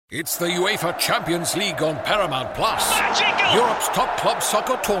It's the UEFA Champions League on Paramount Plus. Magical! Europe's top club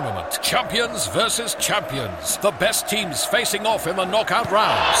soccer tournament. Champions versus champions. The best teams facing off in the knockout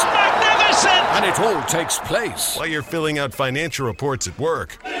rounds. Magnificent! And it all takes place while you're filling out financial reports at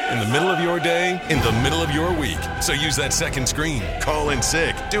work, in the middle of your day, in the middle of your week. So use that second screen. Call in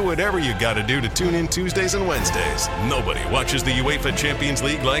sick. Do whatever you got to do to tune in Tuesdays and Wednesdays. Nobody watches the UEFA Champions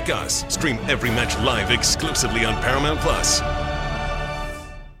League like us. Stream every match live exclusively on Paramount Plus.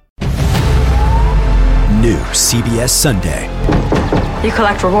 New CBS Sunday. You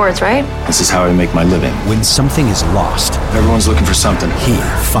collect rewards, right? This is how I make my living. When something is lost, everyone's looking for something. He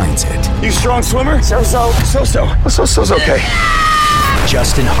finds it. You a strong swimmer? So-so. So-so's okay.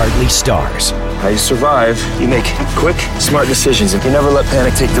 Justin Hartley stars. How you survive, you make quick, smart decisions, and you never let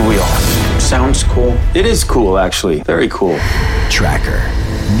panic take the wheel. Sounds cool. It is cool, actually. Very cool. Tracker.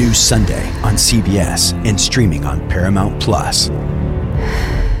 New Sunday on CBS and streaming on Paramount Plus.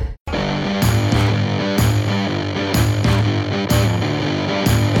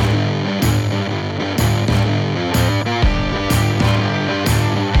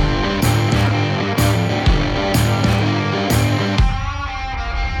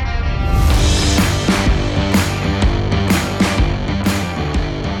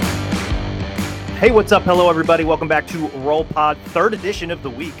 Hey, what's up? Hello, everybody. Welcome back to Roll Pod, third edition of the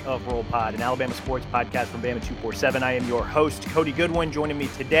week of Roll Pod, an Alabama sports podcast from Bama 247. I am your host, Cody Goodwin. Joining me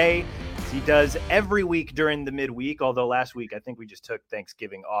today, as he does every week during the midweek, although last week I think we just took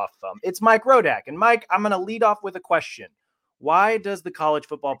Thanksgiving off. It's Mike Rodak. And Mike, I'm going to lead off with a question. Why does the College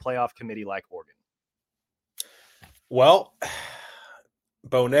Football Playoff Committee like Oregon? Well,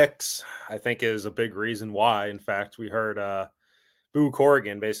 Bo Nix, I think, is a big reason why. In fact, we heard Boo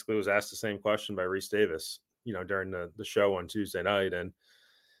Corrigan basically was asked the same question by Reese Davis, during the show on Tuesday night. And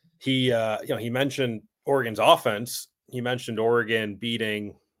he mentioned Oregon's offense. He mentioned Oregon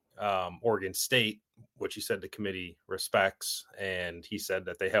beating Oregon State, which he said the committee respects. And he said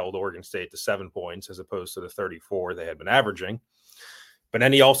that they held Oregon State to 7 points as opposed to the 34 they had been averaging. But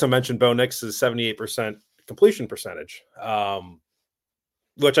then he also mentioned Bo Nix's 78% completion percentage,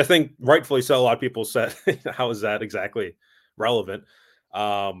 which I think rightfully so. A lot of people said, how is that exactly relevant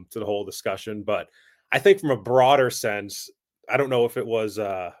to the whole discussion? But I think from a broader sense, I don't know if it was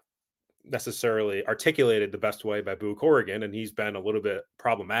necessarily articulated the best way by Boo Corrigan, and he's been a little bit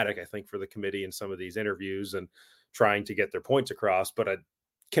problematic, I think, for the committee in some of these interviews and trying to get their points across. But I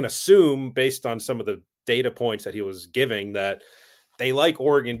can assume, based on some of the data points that he was giving, that they like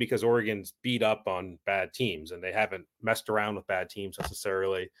Oregon because Oregon's beat up on bad teams and they haven't messed around with bad teams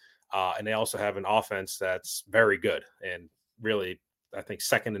necessarily. And they also have an offense that's very good and really, I think,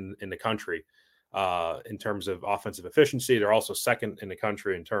 second in the country in terms of offensive efficiency. They're also second in the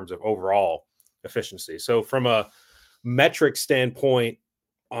country in terms of overall efficiency. So from a metric standpoint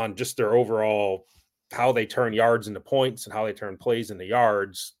on just their overall, how they turn yards into points and how they turn plays into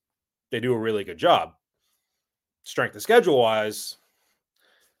yards, they do a really good job. Strength of schedule wise,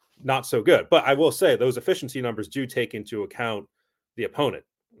 not so good. But I will say those efficiency numbers do take into account the opponent.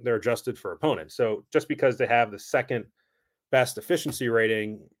 They're adjusted for opponents. So just because they have the second best efficiency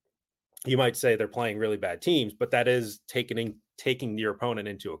rating, you might say they're playing really bad teams, but that is taking your opponent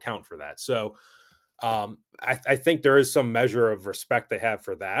into account for that. So I think there is some measure of respect they have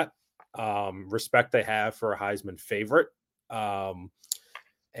for that, respect they have for a Heisman favorite, and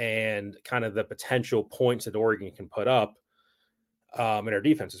kind of the potential points that Oregon can put up. And our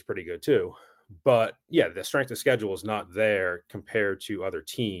defense is pretty good too. But yeah, the strength of schedule is not there compared to other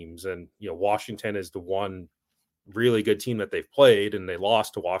teams. And, Washington is the one really good team that they've played, and they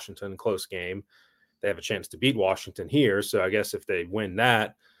lost to Washington, close game. They have a chance to beat Washington here. So I guess if they win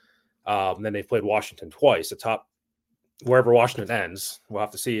that, then they've played Washington twice. The top, wherever Washington ends, we'll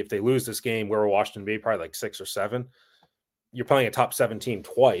have to see if they lose this game, where will Washington be? Probably like 6 or 7. You're playing a top 7 team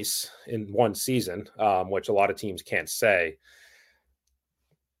twice in one season, which a lot of teams can't say.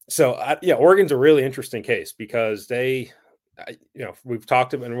 So, Oregon's a really interesting case because we've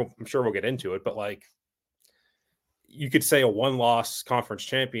talked about, and I'm sure we'll get into it, but you could say a one-loss conference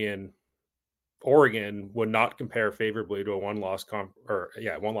champion, Oregon, would not compare favorably to a one-loss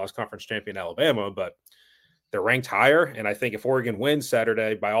conference champion Alabama, but they're ranked higher. And I think if Oregon wins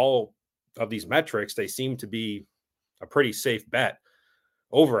Saturday, by all of these metrics, they seem to be a pretty safe bet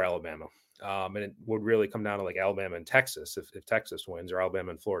over Alabama. And it would really come down to Alabama and Texas if Texas wins, or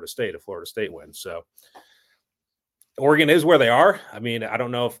Alabama and Florida State if Florida State wins. So Oregon is where they are. I mean, I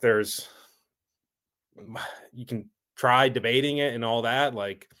don't know if you can try debating it and all that.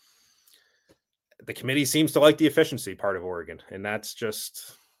 The committee seems to like the efficiency part of Oregon, and that's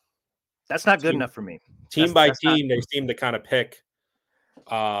not good enough for me. Team by team, they seem to kind of pick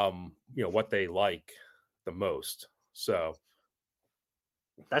what they like the most. So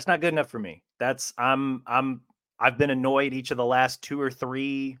that's not good enough for me. I've been annoyed each of the last 2 or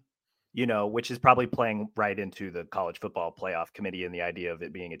 3, which is probably playing right into the college football playoff committee and the idea of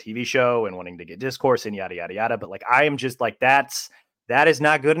it being a TV show and wanting to get discourse and yada, yada, yada. But like, I am just like, that is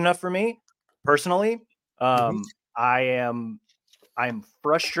not good enough for me personally. I am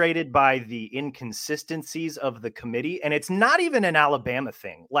frustrated by the inconsistencies of the committee, and it's not even an Alabama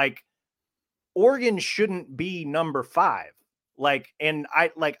thing. Like, Oregon shouldn't be number 5. I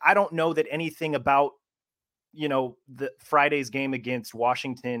don't know that anything about, the Friday's game against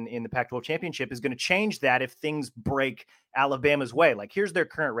Washington in the Pac-12 championship is going to change that if things break Alabama's way. Like, here's their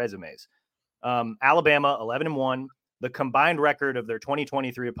current resumes. Alabama 11-1, the combined record of their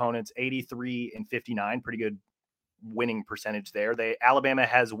 2023 opponents, 83-59, pretty good winning percentage there. Alabama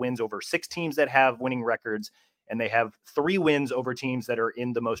has wins over 6 teams that have winning records, and they have 3 wins over teams that are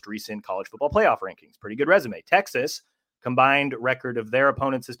in the most recent college football playoff rankings. Pretty good resume. Texas, combined record of their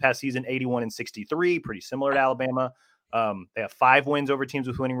opponents this past season, 81-63, pretty similar to Alabama. They have 5 wins over teams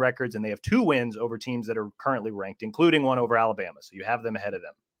with winning records, and they have 2 wins over teams that are currently ranked, including one over Alabama. So you have them ahead of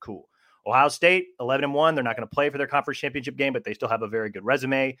them. Cool. Ohio State, 11-1. They're not going to play for their conference championship game, but they still have a very good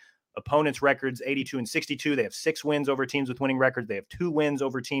resume. Opponents' records, 82-62. They have 6 wins over teams with winning records. They have 2 wins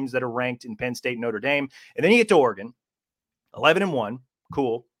over teams that are ranked in Penn State and Notre Dame. And then you get to Oregon, 11-1.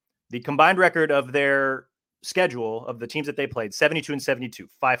 Cool. The combined record of their schedule of the teams that they played, 72-72,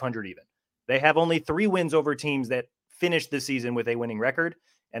 500 even. They have only 3 wins over teams that finished the season with a winning record,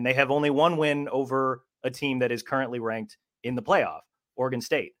 and they have only 1 win over a team that is currently ranked in the playoff, Oregon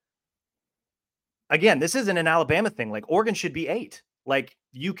State. Again, this isn't an Alabama thing. Like, Oregon should be 8. Like,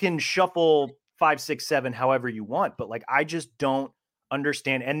 you can shuffle 5, 6, 7 however you want, but like, I just don't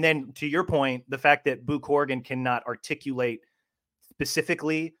understand. And then to your point, the fact that Boo Corrigan cannot articulate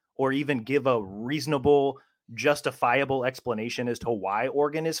specifically or even give a reasonable, justifiable explanation as to why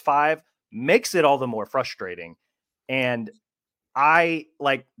Oregon is 5 makes it all the more frustrating. And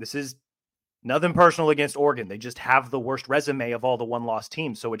this is nothing personal against Oregon. They just have the worst resume of all the 1-loss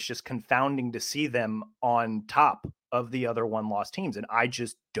teams. So it's just confounding to see them on top of the other 1-loss teams. And I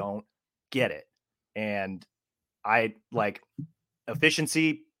just don't get it. And I like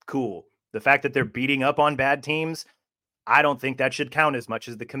efficiency. Cool. The fact that they're beating up on bad teams, I don't think that should count as much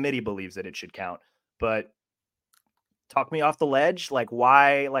as the committee believes that it should count. But talk me off the ledge. Like,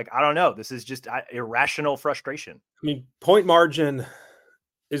 why? Like, I don't know. This is just irrational frustration. I mean, point margin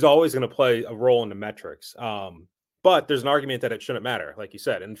is always going to play a role in the metrics. But there's an argument that it shouldn't matter, like you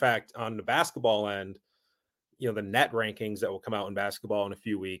said. In fact, on the basketball end, the net rankings that will come out in basketball in a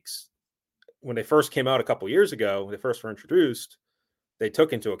few weeks, when they first came out a couple years ago, when they first were introduced, they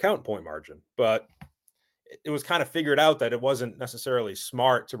took into account point margin. But it was kind of figured out that it wasn't necessarily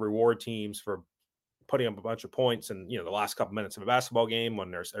smart to reward teams for putting up a bunch of points in, the last couple minutes of a basketball game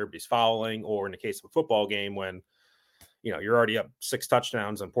when everybody's fouling, or in the case of a football game when, you're already up 6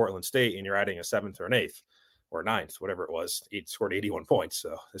 touchdowns on Portland State and you're adding a 7th or an 8th or 9th, whatever it was. He scored 81 points.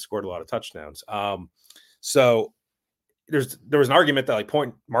 So they scored a lot of touchdowns. So there was an argument that like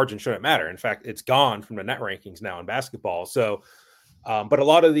point margin shouldn't matter. In fact, it's gone from the net rankings now in basketball. So, but a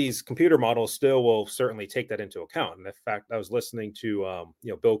lot of these computer models still will certainly take that into account. And in fact, I was listening to,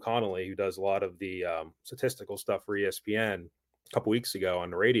 Bill Connolly, who does a lot of the statistical stuff for ESPN a couple weeks ago on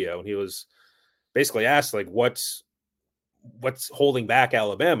the radio. And he was basically asked like, what's holding back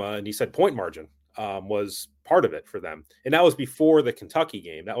Alabama? And he said point margin was part of it for them. And that was before the Kentucky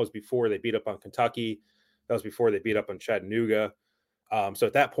game. That was before they beat up on Kentucky. That was before they beat up on Chattanooga. So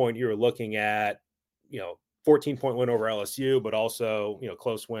at that point, you were looking at, 14-point win over LSU, but also,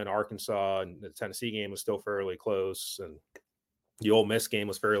 close win Arkansas, and the Tennessee game was still fairly close. And the Ole Miss game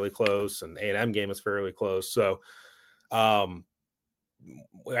was fairly close, and A&M game was fairly close. So,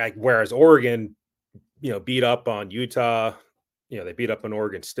 whereas Oregon, beat up on Utah, they beat up on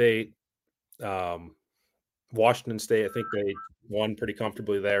Oregon State, Washington State. I think they won pretty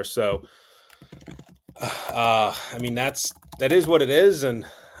comfortably there. So, I mean, that is what it is. And,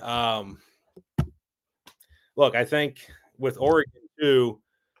 look, I think with Oregon too,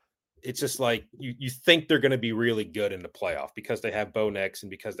 it's just like you think they're going to be really good in the playoff because they have Bo Nix and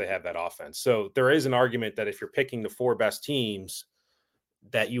because they have that offense. So there is an argument that if you're picking the 4 best teams,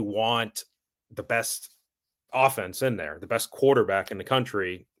 that you want the best offense in there, the best quarterback in the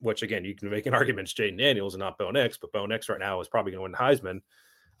country, which again, you can make an argument it's Jaden Daniels and not Bo Nix, but Bo Nix right now is probably going to win the Heisman.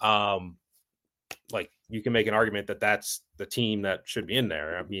 Like you can make an argument that that's the team that should be in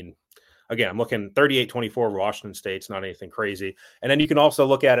there. I mean, again, I'm looking 38-24 Washington State's not anything crazy. And then you can also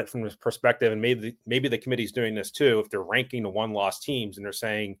look at it from this perspective, and maybe the committee's doing this too. If they're ranking the 1-loss teams and they're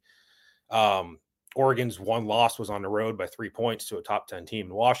saying Oregon's 1 loss was on the road by 3 points to a top 10 team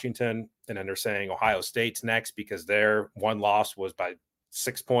in Washington. And then they're saying Ohio State's next because their 1 loss was by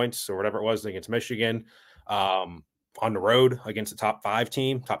 6 points or whatever it was against Michigan on the road against a top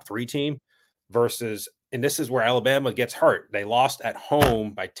 3 team versus, and this is where Alabama gets hurt. They lost at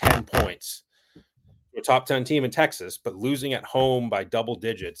home by 10 points to a top 10 team in Texas, but losing at home by double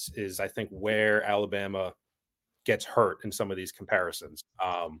digits is, I think, where Alabama gets hurt in some of these comparisons.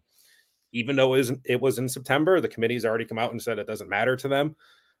 Even though it was in September, the committee's already come out and said it doesn't matter to them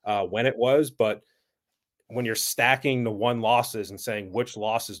when it was. But when you're stacking the 1 losses and saying which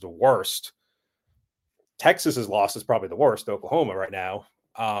loss is the worst, Texas's loss is probably the worst, Oklahoma right now.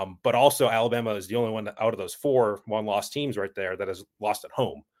 But also Alabama is the only one out of those 4 1-loss teams right there that has lost at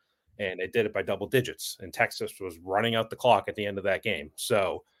home. And it did it by double digits. And Texas was running out the clock at the end of that game.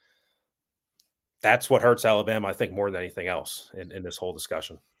 So that's what hurts Alabama, I think, more than anything else in this whole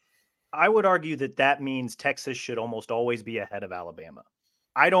discussion. I would argue that means Texas should almost always be ahead of Alabama.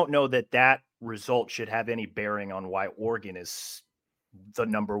 I don't know that result should have any bearing on why Oregon is the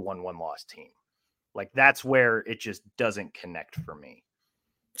number 1-loss team. Like, that's where it just doesn't connect for me.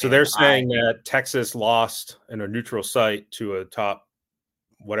 So they're saying that Texas lost in a neutral site to a top,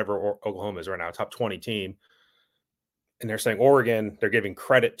 whatever Oklahoma is right now, top 20 team. And they're saying Oregon, they're giving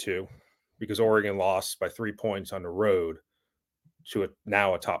credit to because Oregon lost by 3 points on the road to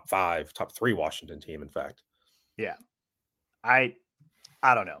now a top 3 Washington team, in fact. Yeah. I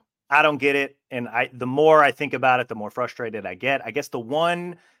don't know. I don't get it. And the more I think about it, the more frustrated I get. I guess the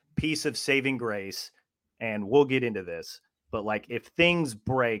one piece of saving grace, and we'll get into this, but like if things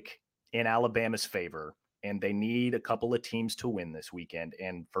break in Alabama's favor and they need a couple of teams to win this weekend,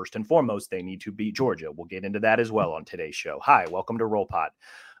 and first and foremost, they need to beat Georgia. We'll get into that as well on today's show. Hi, welcome to Roll Pod.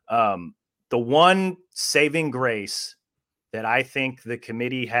 The one saving grace that I think the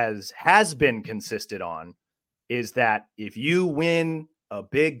committee has been consistent on is that if you win a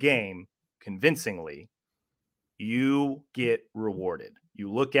big game convincingly, you get rewarded.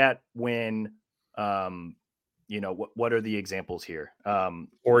 You look at when, what are the examples here?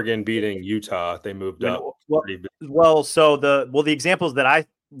 Oregon beating Utah, they moved up. The examples that I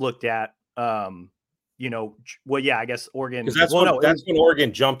looked at, I guess Oregon. Because that's when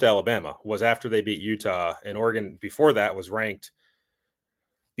Oregon jumped Alabama, was after they beat Utah, and Oregon before that was ranked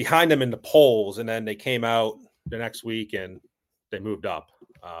behind them in the polls, and then they came out the next week and they moved up.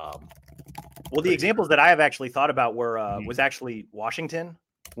 The examples that I have actually thought about was actually Washington.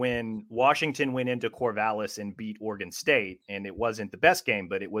 When Washington went into Corvallis and beat Oregon State, and it wasn't the best game,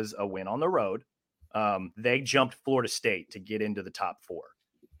 but it was a win on the road. They jumped Florida State to get into the top 4.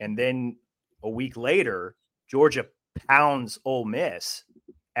 And then a week later, Georgia pounds Ole Miss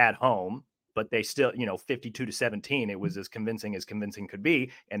at home, but they still, 52-17. It was as convincing could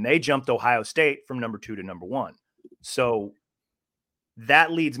be. And they jumped Ohio State from number 2 to number 1. So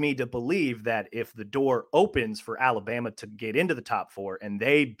that leads me to believe that if the door opens for Alabama to get into the top 4 and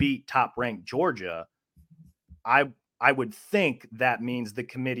they beat top-ranked Georgia, I would think that means the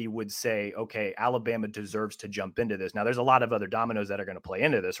committee would say, okay, Alabama deserves to jump into this. Now, there's a lot of other dominoes that are going to play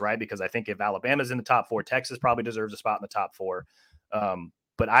into this, right? Because I think if Alabama's in the top 4, Texas probably deserves a spot in the top 4.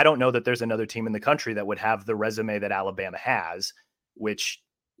 But I don't know that there's another team in the country that would have the resume that Alabama has, which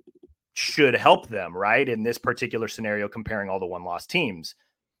should help them, right? In this particular scenario, comparing all the 1-loss teams,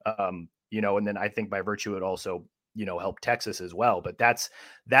 and then I think by virtue, it also, help Texas as well. But that's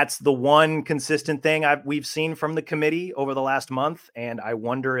the one consistent thing we've seen from the committee over the last month. And I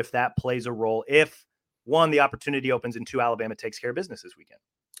wonder if that plays a role if, 1, the opportunity opens, and 2, Alabama takes care of business this weekend.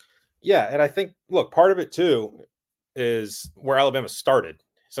 Yeah. And I think, look, part of it too is where Alabama started.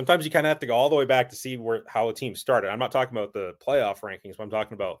 Sometimes you kind of have to go all the way back to see how a team started. I'm not talking about the playoff rankings, but I'm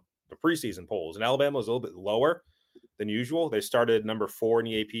talking about the preseason polls. And Alabama was a little bit lower than usual. They started number 4 in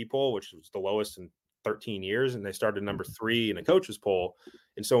the AP poll, which was the lowest in 13 years, and they started number 3 in a coach's poll.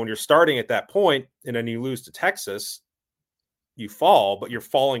 And so when you're starting at that point and then you lose to Texas, you fall, but you're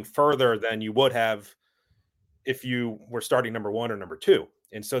falling further than you would have if you were starting number 1 or number 2.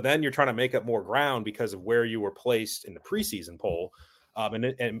 And so then you're trying to make up more ground because of where you were placed in the preseason poll. And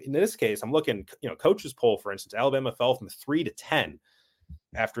in this case, I'm looking, coach's poll, for instance, Alabama fell from 3 to 10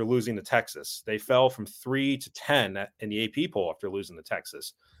 after losing to Texas. They fell from 3 to 10 in the AP poll after losing to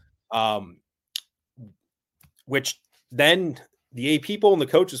Texas. Which then the AP poll and the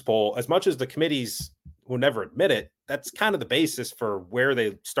coaches poll, as much as the committees will never admit it, that's kind of the basis for where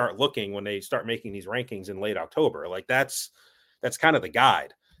they start looking when they start making these rankings in late October. Like that's kind of the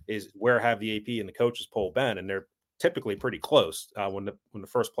guide. is where have the AP and the coaches poll been, and they're typically pretty close when the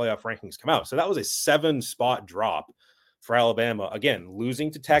first playoff rankings come out. So that was a 7-spot drop for Alabama. Again,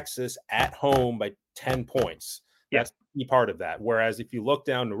 losing to Texas at home by 10 points. That's the part of that. Whereas if you look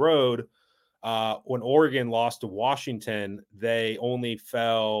down the road, when Oregon lost to Washington, they only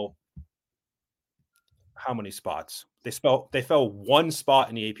fell how many spots? They fell 1 spot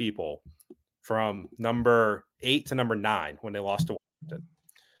in the AP poll from number 8 to number 9 when they lost to Washington.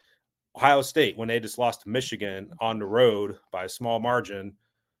 Ohio State, when they just lost to Michigan on the road by a small margin,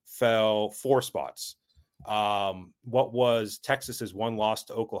 fell 4 spots. What was Texas's one loss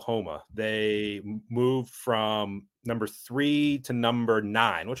to Oklahoma? They moved from number 3 to number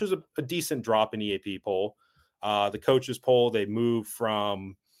 9, which is a decent drop in the AP poll. The coaches poll, they moved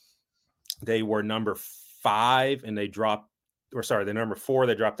from, they were number 5 and they dropped, they're number 4,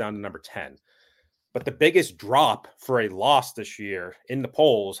 they dropped down to number 10. But the biggest drop for a loss this year in the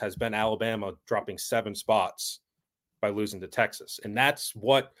polls has been Alabama dropping 7 spots by losing to Texas. And that's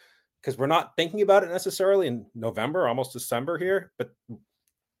what, because we're not thinking about it necessarily in November, almost December here, but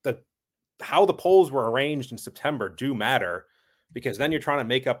how the polls were arranged in September do matter, because then you're trying to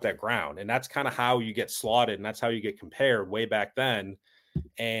make up that ground. And that's kind of how you get slotted, and that's how you get compared way back then.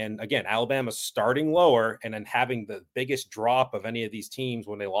 And again, Alabama's starting lower and then having the biggest drop of any of these teams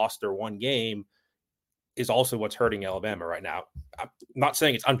when they lost their one game is also what's hurting Alabama right now. I'm not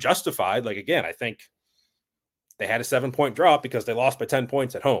saying it's unjustified. Like, again, I think they had a 7-point drop because they lost by 10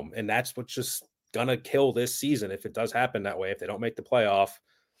 points at home. And that's what's just going to kill this season. If it does happen that way, if they don't make the playoff,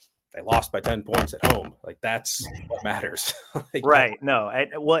 they lost by 10 points at home. Like, that's what matters. Right. No.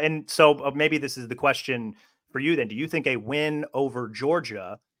 And so maybe this is the question for you then. Do you think a win over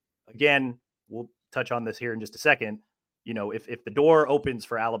Georgia, again, we'll touch on this here in just a second, if the door opens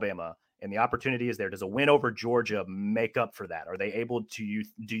for Alabama and the opportunity is there, does a win over Georgia make up for that? Are they able to,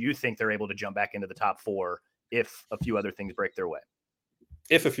 do you think they're able to jump back into the top 4 if a few other things break their way?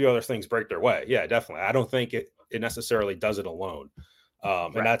 If a few other things break their way. Yeah, definitely. I don't think it necessarily does it alone.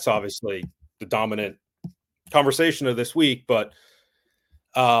 Right. And that's obviously the dominant conversation of this week, but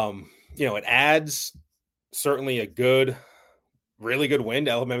it adds certainly a really good win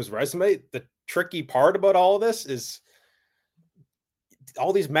to Alabama's resume. The tricky part about all of this is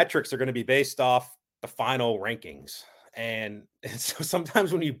all these metrics are going to be based off the final rankings. And so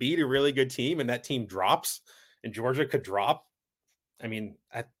sometimes when you beat a really good team and that team drops, and Georgia could drop, I mean,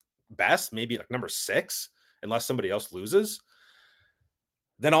 at best, maybe like number 6, unless somebody else loses,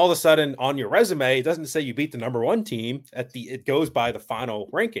 then all of a sudden on your resume, it doesn't say you beat the number 1 team. It goes by the final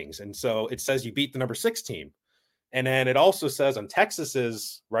rankings. And so it says you beat the number 6 team. And then it also says on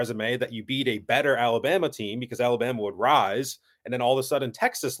Texas's resume that you beat a better Alabama team because Alabama would rise. And then all of a sudden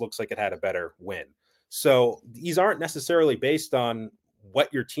Texas looks like it had a better win. So these aren't necessarily based on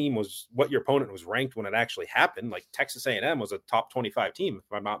what your opponent was ranked when it actually happened. Like Texas A&M was a top 25 team,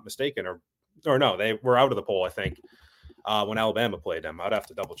 if I'm not mistaken, or no, they were out of the poll, I think, when Alabama played them. I'd have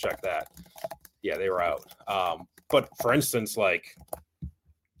to double check that. Yeah, they were out. But for instance, like,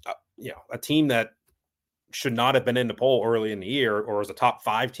 a team that should not have been in the poll early in the year, or was a top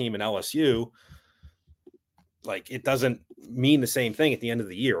 5 team in LSU, like, it doesn't mean the same thing at the end of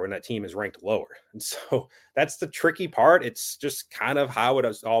the year when that team is ranked lower. And so that's the tricky part. It's just kind of how it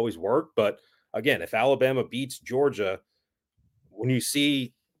has always worked. But again, if Alabama beats Georgia, when you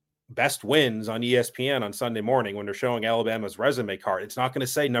see best wins on ESPN on Sunday morning, when they're showing Alabama's resume card, it's not going to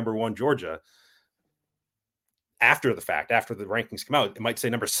say number 1 Georgia after the fact, after the rankings come out. It might say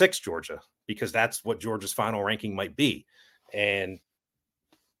number 6 Georgia, because that's what Georgia's final ranking might be. And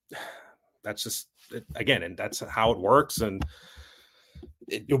that's just, again, and that's how it works. And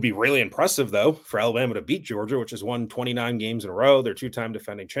it'll be really impressive, though, for Alabama to beat Georgia, which has won 29 games in a row. They're 2-time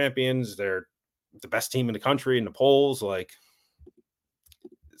defending champions. They're the best team in the country in the polls. Like,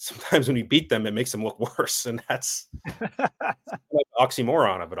 sometimes when you beat them, it makes them look worse. And that's like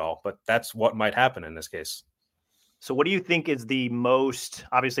oxymoron of it all. But that's what might happen in this case. So what do you think is the most,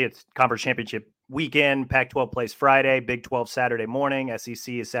 obviously it's conference championship weekend, Pac-12 plays Friday, Big 12 Saturday morning,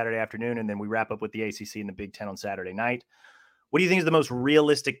 SEC is Saturday afternoon, and then we wrap up with the ACC and the Big 10 on Saturday night. What do you think is the most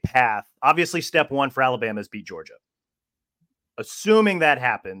realistic path? Obviously, step 1 for Alabama is beat Georgia. Assuming that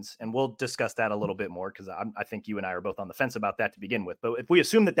happens, and we'll discuss that a little bit more, because I think you and I are both on the fence about that to begin with. But if we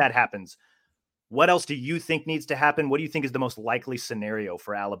assume that happens, what else do you think needs to happen? What do you think is the most likely scenario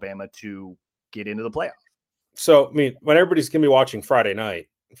for Alabama to get into the playoff? So, I mean, when everybody's going to be watching Friday night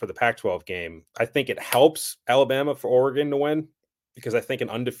for the Pac-12 game, I think it helps Alabama for Oregon to win, because I think an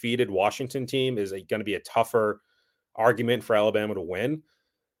undefeated Washington team is going to be a tougher argument for Alabama to win.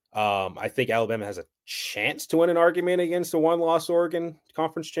 I think Alabama has a chance to win an argument against a one-loss Oregon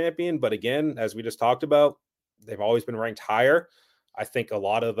conference champion. But again, as we just talked about, they've always been ranked higher. I think a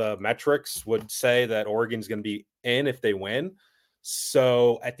lot of the metrics would say that Oregon's going to be in if they win.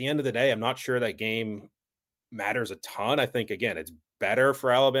 So at the end of the day, I'm not sure that game matters a ton. I think, again, it's better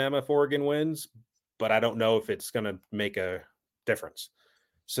for Alabama if Oregon wins, but I don't know if it's going to make a difference.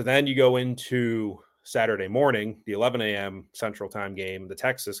 So then you go into Saturday morning, the 11 a.m. Central Time game, the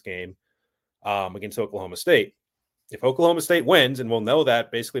Texas game against Oklahoma State. If Oklahoma State wins, and we'll know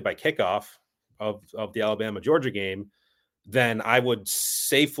that basically by kickoff of the Alabama-Georgia game, then I would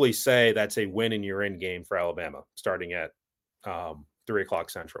safely say that's a win and you're in game for Alabama starting at 3 o'clock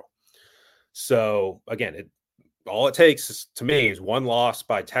Central. So again, all it takes is, to me, is one loss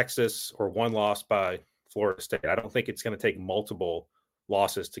by Texas or one loss by Florida State. I don't think it's going to take multiple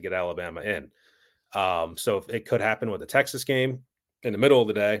losses to get Alabama in. So it could happen with the Texas game in the middle of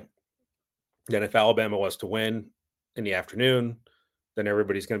the day. Then if Alabama was to win in the afternoon, then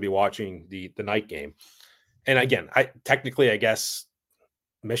everybody's going to be watching the night game. And again, I guess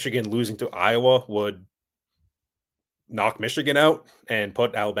Michigan losing to Iowa would knock Michigan out and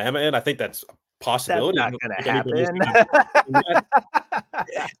put Alabama in. I think that's a possibility. That's not going to happen.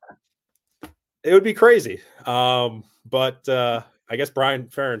 It would be crazy. But I guess Brian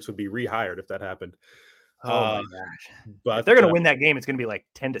Ferentz would be rehired if that happened. Oh my gosh. But if they're going to win that game, it's going to be like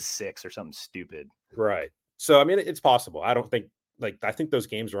 10-6 or something stupid. Right. So, I mean, it's possible. I don't think, I think those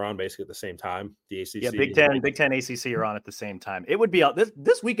games are on basically at the same time. The ACC. Yeah, Big Ten, ACC are on at the same time. It would be,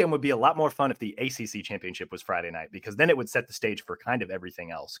 this weekend would be a lot more fun if the ACC championship was Friday night, because then it would set the stage for kind of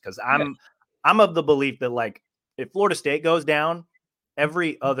everything else. Because I'm of the belief that, like, if Florida State goes down,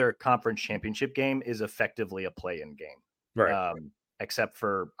 every other conference championship game is effectively a play-in game. Right. Except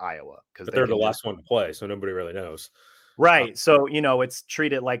for Iowa, because they're the last one to play, so nobody really knows. Right. So, it's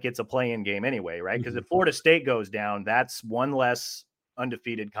treated like it's a play-in game anyway, right? Because if Florida State goes down, that's one less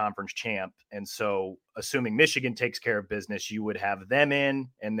undefeated conference champ. And so, assuming Michigan takes care of business, you would have them in,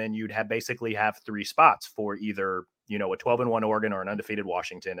 and then you'd basically have 3 spots for either, a 12-1 Oregon or an undefeated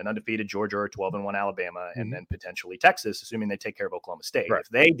Washington, an undefeated Georgia or a 12-1 Alabama, and then potentially Texas, assuming they take care of Oklahoma State. Right. If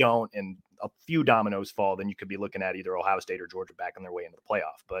they don't, and a few dominoes fall, then you could be looking at either Ohio State or Georgia back on their way into the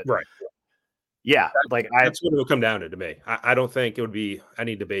playoff. But right. Yeah, that's what it will come down to me. I don't think it would be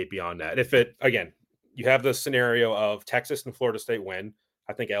any debate beyond that. If it, again, you have the scenario of Texas and Florida State win,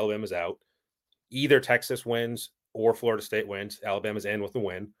 I think Alabama's out. Either Texas wins or Florida State wins, Alabama's in with a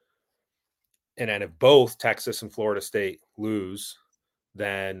win. And then if both Texas and Florida State lose,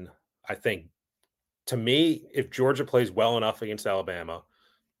 then I think, to me, if Georgia plays well enough against Alabama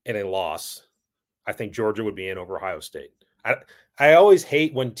in a loss, I think Georgia would be in over Ohio State. I always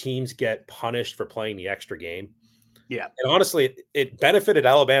hate when teams get punished for playing the extra game. Yeah. And honestly, it benefited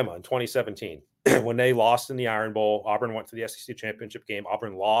Alabama in 2017 when they lost in the Iron Bowl. Auburn went to the SEC championship game.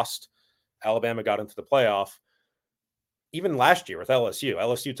 Auburn lost. Alabama got into the playoff. Even last year with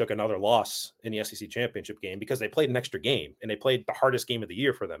LSU took another loss in the SEC championship game because they played an extra game, and they played the hardest game of the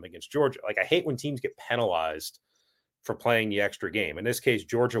year for them against Georgia. I hate when teams get penalized for playing the extra game. In this case,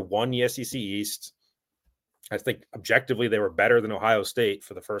 Georgia won the SEC East. I think objectively they were better than Ohio State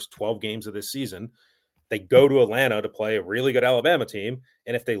for the first 12 games of this season. They go to Atlanta to play a really good Alabama team,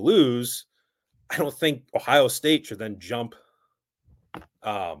 and if they lose, I don't think Ohio State should then jump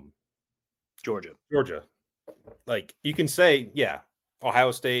Georgia. You can say, yeah,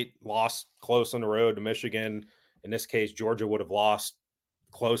 Ohio State lost close on the road to Michigan. In this case, Georgia would have lost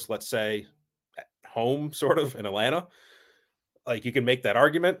close, let's say, at home, sort of, in Atlanta. You can make that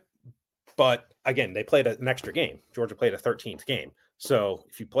argument. But again, they played an extra game. Georgia played a 13th game. So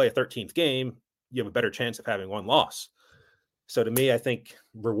if you play a 13th game, you have a better chance of having one loss. So to me, I think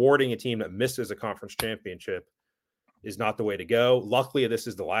rewarding a team that misses a conference championship is not the way to go. Luckily, this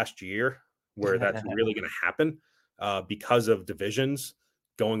is the last year where that's really going to happen because of divisions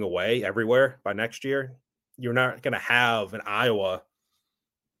going away everywhere by next year. You're not going to have an Iowa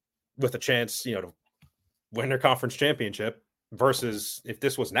with a chance, to win their conference championship. Versus if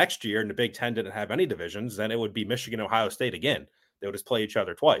this was next year and the Big Ten didn't have any divisions, then it would be Michigan, Ohio State again. They would just play each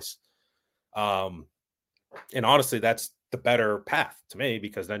other twice. And honestly, that's the better path to me,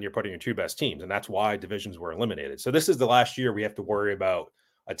 because then you're putting your 2 best teams, and that's why divisions were eliminated. So this is the last year we have to worry about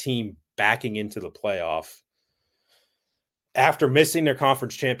a team backing into the playoff after missing their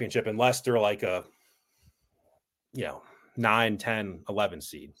conference championship, unless they're like a 9, 10, 11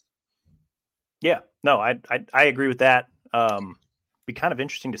 seed. Yeah, no, I agree with that. Be kind of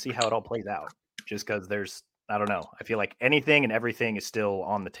interesting to see how it all plays out, just because I don't know. I feel like anything and everything is still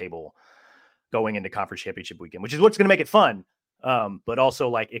on the table going into conference championship weekend, which is what's going to make it fun. But also,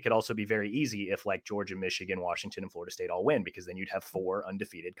 like, it could also be very easy if, like, Georgia, Michigan, Washington, and Florida State all win, because then you'd have 4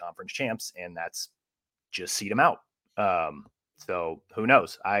 undefeated conference champs, and that's just seed them out. So who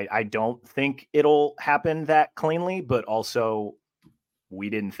knows? I don't think it'll happen that cleanly, but also we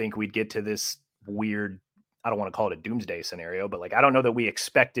didn't think we'd get to this weird, I don't want to call it a doomsday scenario, but like, I don't know that we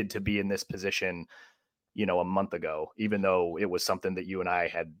expected to be in this position, you know, a month ago, even though it was something that you and I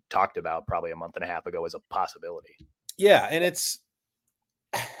had talked about probably a month and a half ago as a possibility. Yeah. And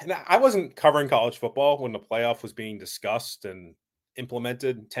I wasn't covering college football when the playoff was being discussed and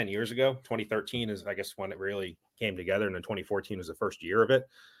implemented 10 years ago. 2013 is, I guess, when it really came together, and then 2014 was the first year of it.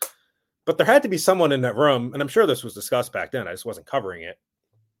 But there had to be someone in that room, and I'm sure this was discussed back then, I just wasn't covering it.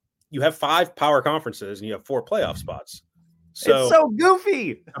 You have 5 power conferences and you have 4 playoff spots. So it's so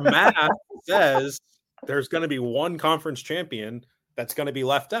goofy. The math says there's going to be one conference champion that's going to be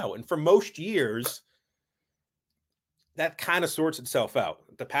left out. And for most years, that kind of sorts itself out.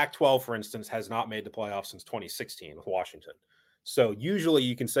 The Pac-12, for instance, has not made the playoffs since 2016 with Washington. So usually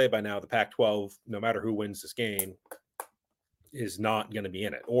you can say by now the Pac-12, no matter who wins this game, is not going to be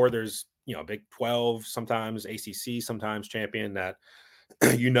in it. Or there's, you know, Big 12, sometimes ACC, sometimes champion that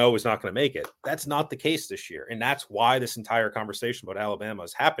you know is not going to make it. That's not the case this year. And that's why this entire conversation about Alabama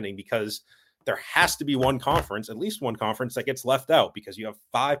is happening, because there has to be one conference, at least one conference, that gets left out, because you have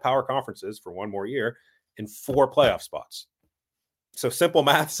 5 power conferences for one more year and 4 playoff spots. So simple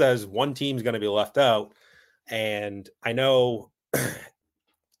math says one team's going to be left out. And I know,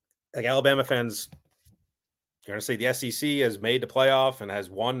 like, Alabama fans are going to say the SEC has made the playoff and has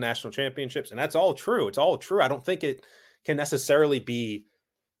won national championships, and that's all true. It's all true. I don't think it can necessarily be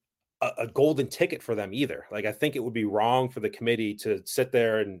a golden ticket for them either. Like, I think it would be wrong for the committee to sit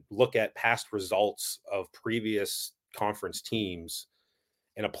there and look at past results of previous conference teams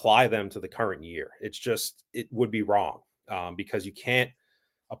and apply them to the current year. It's just, it would be wrong, because you can't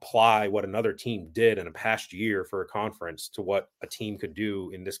apply what another team did in a past year for a conference to what a team could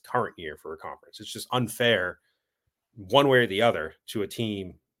do in this current year for a conference. It's just unfair one way or the other to a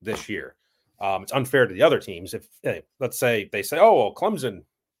team this year. It's unfair to the other teams. If, let's say they say, oh, well, Clemson,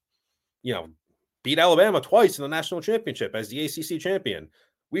 you know, beat Alabama twice in the national championship as the ACC champion,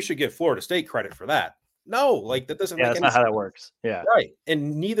 we should give Florida State credit for that. No, like, that doesn't make that's any not sense. how that works. Yeah. Right.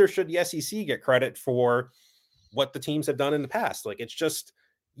 And neither should the SEC get credit for what the teams have done in the past. Like, it's just,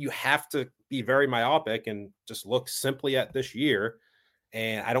 you have to be very myopic and just look simply at this year.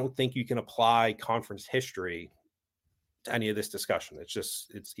 And I don't think you can apply conference history to any of this discussion. It's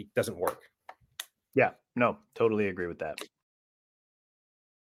just, it doesn't work. Yeah, no, totally agree with that.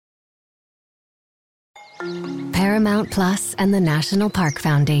 Paramount Plus and the National Park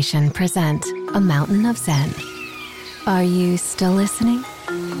Foundation present A Mountain of Zen. Are you still listening?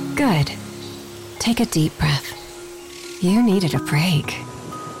 Good. Take a deep breath. You needed a break.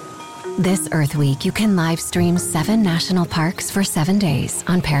 This Earth Week, you can live stream 7 national parks for 7 days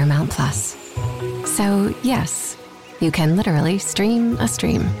on Paramount Plus. So, yes, you can literally stream a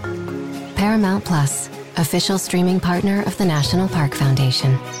stream. Paramount Plus, official streaming partner of the National Park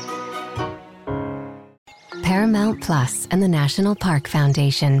Foundation. Paramount Plus and the National Park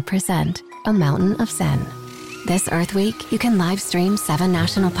Foundation present A Mountain of Zen. This Earth Week, you can live stream 7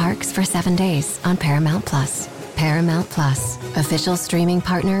 national parks for 7 days on Paramount Plus. Paramount Plus, official streaming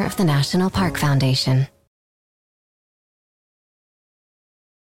partner of the National Park Foundation.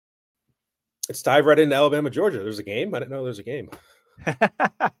 Let's dive right into Alabama, Georgia. There's a game. I didn't know there's a game. Right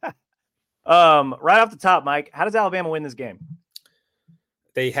off the top, Mike, how does Alabama win this game?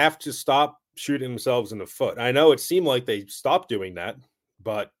 They have to stop shooting themselves in the foot. I know it seemed like they stopped doing that,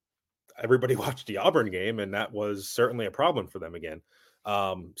 but everybody watched the Auburn game, and that was certainly a problem for them again.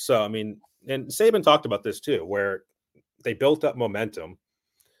 So, I mean, and Saban talked about this too, where they built up momentum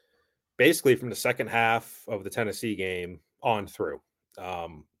basically from the second half of the Tennessee game on through.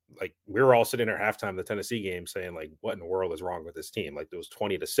 Like, we were all sitting there at halftime of the Tennessee game saying, like, what in the world is wrong with this team? Like, it was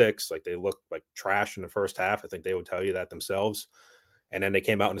 20-6. Like, they looked like trash in the first half. I think they would tell you that themselves. And then they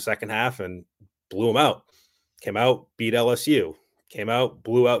came out in the second half and blew them out. Came out, beat LSU. Came out,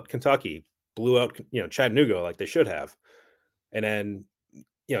 blew out Kentucky. Blew out, Chattanooga, like they should have. And then,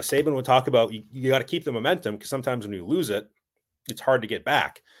 Saban would talk about you got to keep the momentum, because sometimes when you lose it, it's hard to get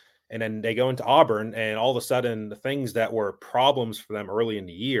back. And then they go into Auburn, and all of a sudden the things that were problems for them early in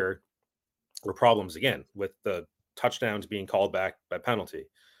the year were problems again, with the touchdowns being called back by penalty.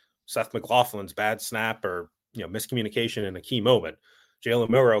 Seth McLaughlin's bad snap or miscommunication in a key moment. Jalen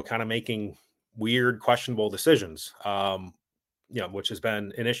Milroe kind of making weird, questionable decisions, which has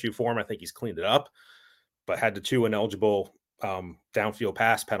been an issue for him. I think he's cleaned it up, but had the 2 ineligible downfield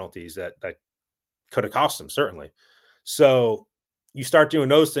pass penalties that could have cost him, certainly. So you start doing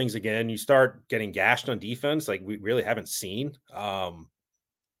those things again, you start getting gashed on defense like we really haven't seen. I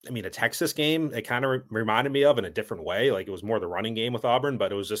mean, a Texas game, it kind of reminded me of in a different way. Like it was more the running game with Auburn,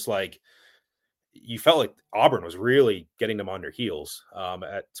 but it was just like you felt like Auburn was really getting them on their heels,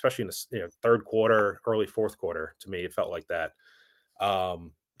 especially in the third quarter, early fourth quarter. To me, it felt like that.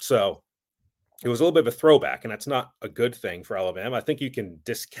 So it was a little bit of a throwback, and that's not a good thing for Alabama. I think you can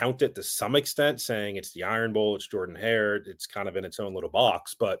discount it to some extent, saying it's the Iron Bowl, it's Jordan Hare, it's kind of in its own little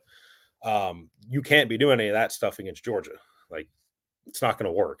box, but you can't be doing any of that stuff against Georgia. Like, it's not going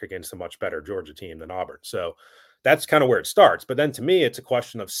to work against a much better Georgia team than Auburn. So that's kind of where it starts. But then to me, it's a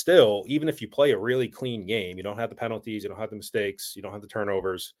question of still, even if you play a really clean game, you don't have the penalties, you don't have the mistakes, you don't have the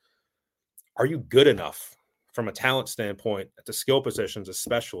turnovers. Are you good enough from a talent standpoint at the skill positions,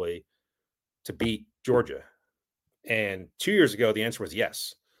 especially to beat Georgia? And 2 years ago, the answer was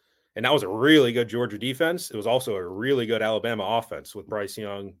yes. And that was a really good Georgia defense. It was also a really good Alabama offense with Bryce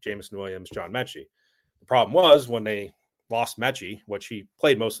Young, Jamison Williams, John Mechie. The problem was when they lost Mechie, which he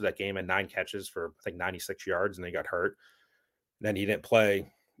played most of that game and 9 catches for, I think, 96 yards, and they got hurt. And then he didn't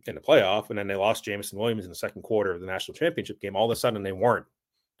play in the playoff, and then they lost Jamison Williams in the second quarter of the national championship game. All of a sudden, they weren't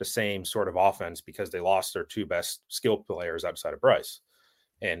the same sort of offense because they lost their 2 best skill players outside of Bryce.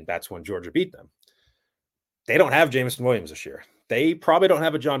 And that's when Georgia beat them. They don't have Jamison Williams this year. They probably don't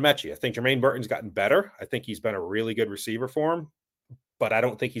have a John Mechie. I think Jermaine Burton's gotten better. I think he's been a really good receiver for him. But I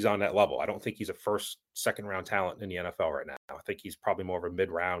don't think he's on that level. I don't think he's a first, second round talent in the NFL right now. I think he's probably more of a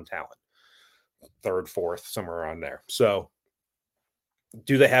mid-round talent, third, fourth, somewhere around there. So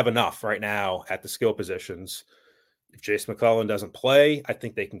do they have enough right now at the skill positions? If Jace McClellan doesn't play, I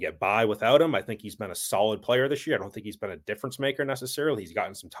think they can get by without him. I think he's been a solid player this year. I don't think he's been a difference maker necessarily. He's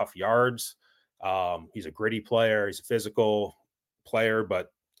gotten some tough yards. He's a gritty player. He's a physical player,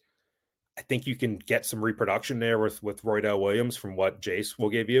 but I think you can get some reproduction there with Roydell Williams from what Jace will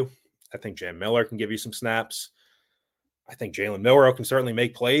give you. I think Jam Miller can give you some snaps. I think Jalen Milroe can certainly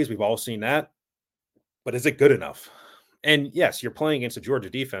make plays. We've all seen that. But is it good enough? And yes, you're playing against a Georgia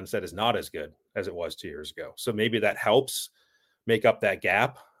defense that is not as good as it was 2 years ago. So maybe that helps make up that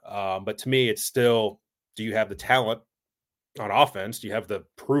gap. But to me, it's still, do you have the talent on offense? Do you have the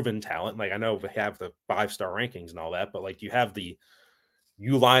proven talent? Like, I know we have the 5-star rankings and all that, but like, do you have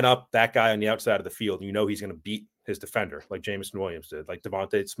you line up that guy on the outside of the field, you know he's going to beat his defender like Jamison Williams did, like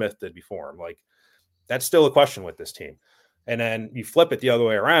Devontae Smith did before him. Like, that's still a question with this team. And then you flip it the other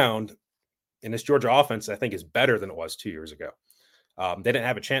way around, and this Georgia offense, I think, is better than it was 2 years ago. They didn't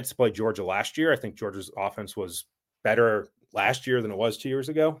have a chance to play Georgia last year. I think Georgia's offense was better last year than it was 2 years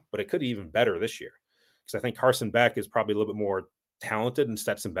ago, but it could be even better this year because I think Carson Beck is probably a little bit more talented than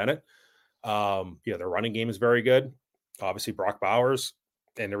Stetson Bennett. Their running game is very good. Obviously, Brock Bowers.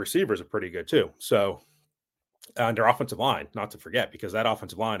 And the receivers are pretty good too. So, and their offensive line, not to forget, because that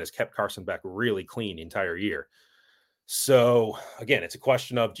offensive line has kept Carson Beck really clean the entire year. So, again, it's a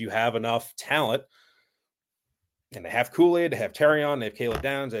question of, do you have enough talent? And they have Kool-Aid, they have Terrion, they have Caleb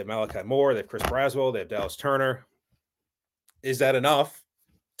Downs, they have Malachi Moore, they have Chris Braswell, they have Dallas Turner. Is that enough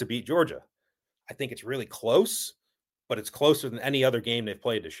to beat Georgia? I think it's really close, but it's closer than any other game they've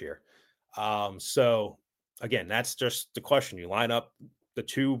played this year. So, again, that's just the question. You line up the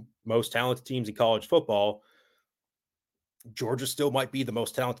 2 most talented teams in college football. Georgia still might be the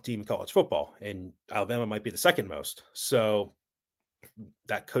most talented team in college football, and Alabama might be the second most. So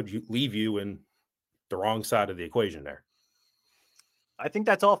that could leave you in the wrong side of the equation there. I think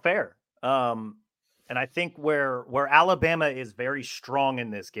that's all fair. And I think where Alabama is very strong in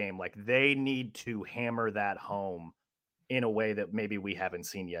this game, like, they need to hammer that home in a way that maybe we haven't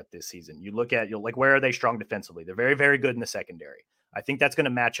seen yet this season. You look at, where are they strong defensively? They're very, very good in the secondary. I think that's going to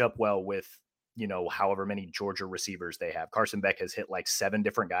match up well with, however many Georgia receivers they have. Carson Beck has hit like 7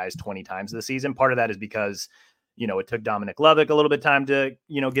 different guys 20 times this season. Part of that is because, it took Dominic Lovick a little bit of time to,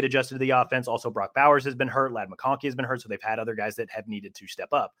 get adjusted to the offense. Also, Brock Bowers has been hurt. Ladd McConkey has been hurt. So they've had other guys that have needed to step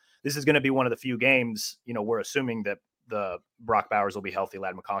up. This is going to be one of the few games, we're assuming that the Brock Bowers will be healthy.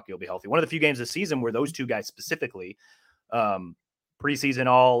 Ladd McConkey will be healthy. One of the few games this season where those 2 guys specifically, preseason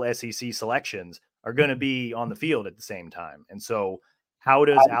all SEC selections, are going to be on the field at the same time. And so how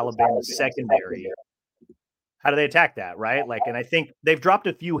does Alabama's secondary, how do they attack that, right? Like, and I think they've dropped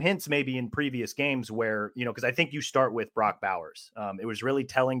a few hints maybe in previous games where, because I think you start with Brock Bowers. It was really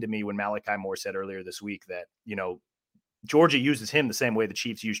telling to me when Malachi Moore said earlier this week that, Georgia uses him the same way the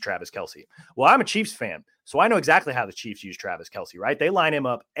Chiefs use Travis Kelce. Well, I'm a Chiefs fan, so I know exactly how the Chiefs use Travis Kelce, right? They line him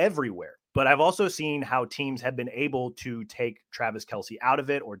up everywhere. But I've also seen how teams have been able to take Travis Kelce out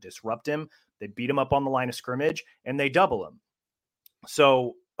of it or disrupt him. They beat him up on the line of scrimmage and they double him.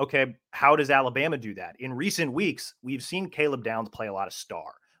 So okay, how does Alabama do that? In recent weeks, we've seen Caleb Downs play a lot of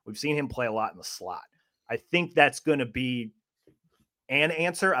star. We've seen him play a lot in the slot. I think that's going to be an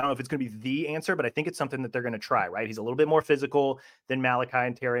answer. I don't know if it's going to be the answer, but I think it's something that they're going to try, right? He's a little bit more physical than Malachi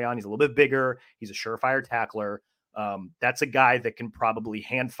and Terrion. He's a little bit bigger. He's a surefire tackler. That's a guy that can probably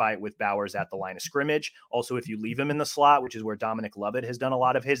hand fight with Bowers at the line of scrimmage. Also, if you leave him in the slot, which is where Dominic Lovett has done a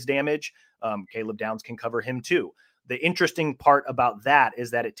lot of his damage, Caleb Downs can cover him too. The interesting part about that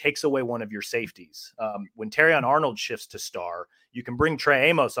is that it takes away one of your safeties. When Terrion Arnold shifts to star, you can bring Trey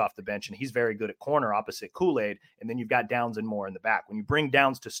Amos off the bench, and he's very good at corner opposite Kool-Aid, and then you've got Downs and Moore in the back. When you bring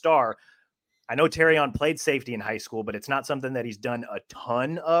Downs to star, I know Terrion played safety in high school, but it's not something that he's done a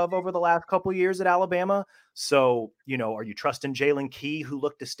ton of over the last couple of years at Alabama. So, are you trusting Jalen Key, who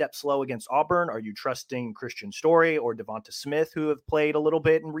looked a step slow against Auburn? Are you trusting Christian Story or Devonta Smith, who have played a little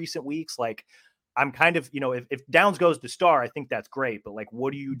bit in recent weeks? Like, I'm kind of, if Downs goes to star, I think that's great. But like,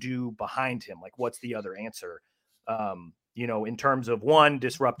 what do you do behind him? Like, what's the other answer? In terms of one,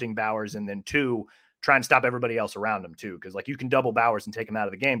 disrupting Bowers, and then two, try and stop everybody else around him too. Cause like you can double Bowers and take him out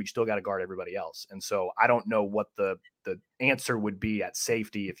of the game, but you still got to guard everybody else. And so I don't know what the answer would be at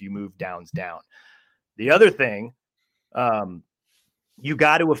safety if you move Downs down. The other thing, you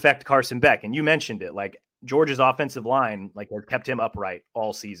got to affect Carson Beck. And you mentioned it, like Georgia's offensive line, like has kept him upright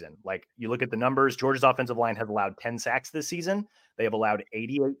all season. Like you look at the numbers, Georgia's offensive line has allowed 10 sacks this season. They have allowed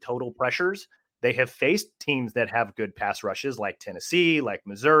 88 total pressures. They have faced teams that have good pass rushes like Tennessee, like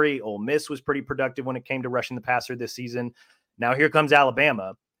Missouri. Ole Miss was pretty productive when it came to rushing the passer this season. Now here comes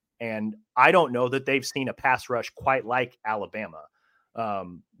Alabama, and I don't know that they've seen a pass rush quite like Alabama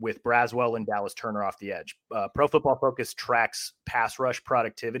with Braswell and Dallas Turner off the edge. Pro Football Focus tracks pass rush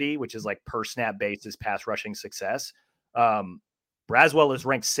productivity, which is like per snap basis pass rushing success. Braswell is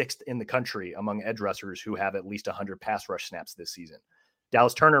ranked 6th in the country among edge rushers who have at least 100 pass rush snaps this season.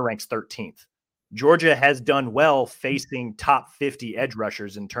 Dallas Turner ranks 13th. Georgia has done well facing top 50 edge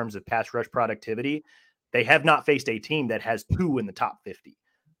rushers in terms of pass rush productivity. They have not faced a team that has 2 in the top 50.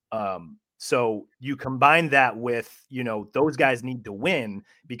 So you combine that with, those guys need to win,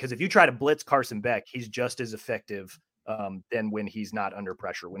 because if you try to blitz Carson Beck, he's just as effective than when he's not under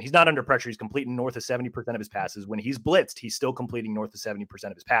pressure. When he's not under pressure, he's completing north of 70% of his passes. When he's blitzed, he's still completing north of 70%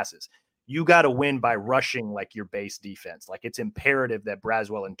 of his passes. You got to win by rushing like your base defense. Like it's imperative that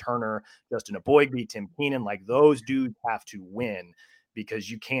Braswell and Turner, Justin Eboigbe, Tim Keenan, like those dudes have to win, because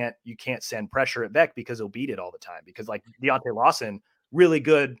you can't send pressure at Beck because he'll beat it all the time. Because like Deontay Lawson, really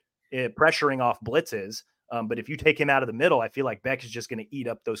good at pressuring off blitzes. But if you take him out of the middle, I feel like Beck is just going to eat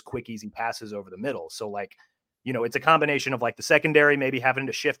up those quick, easy passes over the middle. So like, it's a combination of like the secondary maybe having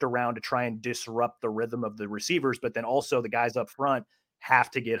to shift around to try and disrupt the rhythm of the receivers, but then also the guys up front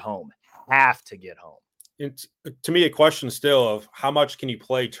have to get home. It's, to me, a question still of how much can you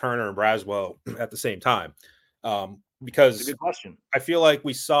play Turner and Braswell at the same time? Because it's a good question. I feel like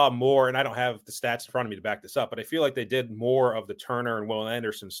we saw more, and I don't have the stats in front of me to back this up, but I feel like they did more of the Turner and Will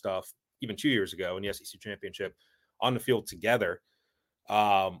Anderson stuff even 2 years ago in the SEC championship on the field together,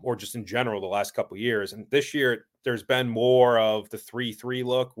 or just in general the last couple of years. And this year, there's been more of the 3-3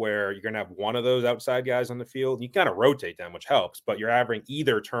 look where you're going to have one of those outside guys on the field. You kind of rotate them, which helps, but you're having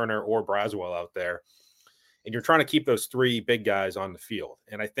either Turner or Braswell out there, and you're trying to keep those 3 big guys on the field.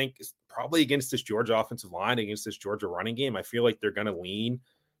 And I think it's probably against this Georgia offensive line, against this Georgia running game, I feel like they're going to lean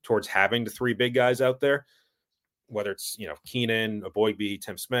towards having the 3 big guys out there, whether it's, Keenan, Eboigbe,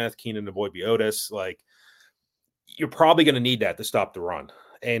 Tim Smith, Keenan, Eboigbe, Otis. Like, you're probably going to need that to stop the run.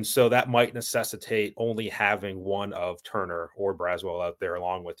 And so that might necessitate only having one of Turner or Braswell out there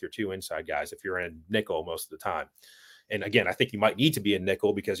along with your 2 inside guys if you're in nickel most of the time. And again, I think you might need to be in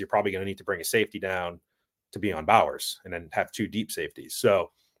nickel because you're probably going to need to bring a safety down to be on Bowers and then have 2 deep safeties. So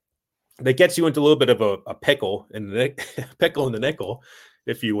that gets you into a little bit of a pickle in the nickel,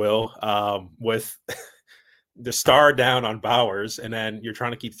 if you will, with the star down on Bowers. And then you're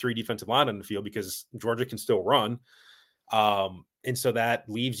trying to keep 3 defensive line on the field because Georgia can still run. And so that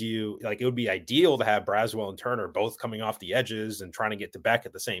leaves you, like, it would be ideal to have Braswell and Turner both coming off the edges and trying to get to Beck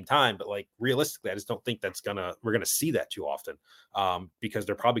at the same time. But like, realistically, I just don't think we're going to see that too often, because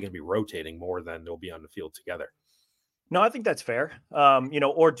they're probably going to be rotating more than they'll be on the field together. No, I think that's fair.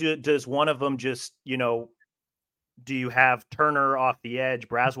 Or does one of them just, do you have Turner off the edge?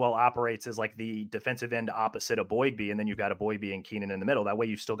 Braswell operates as like the defensive end opposite of Eboigbe, and then you've got Eboigbe and Keenan in the middle. That way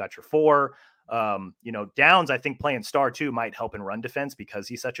you've still got your 4. Downs, I think playing star too might help in run defense because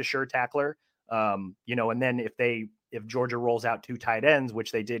he's such a sure tackler. And then if Georgia rolls out 2 tight ends,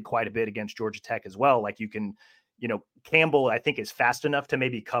 which they did quite a bit against Georgia Tech as well, like you can, Campbell, I think, is fast enough to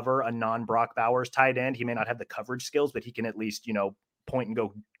maybe cover a non-Brock Bowers tight end. He may not have the coverage skills, but he can at least, point and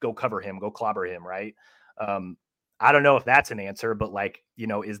go cover him, go clobber him, right? I don't know if that's an answer, but like,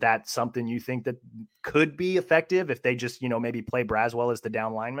 is that something you think that could be effective if they just, maybe play Braswell as the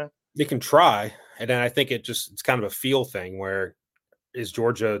down lineman? They can try. And then I think it's kind of a feel thing where is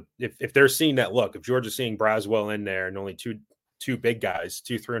Georgia, if they're seeing that look, if Georgia's seeing Braswell in there and only two big guys,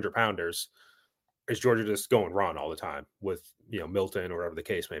 300 pounders, is Georgia just going run all the time with, Milton or whatever the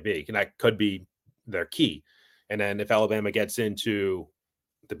case may be? And that could be their key. And then if Alabama gets into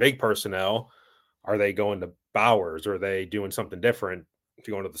the big personnel, are they going to Bowers? Or are they doing something different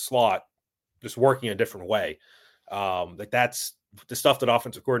to go into the slot, just working a different way? Like that's the stuff that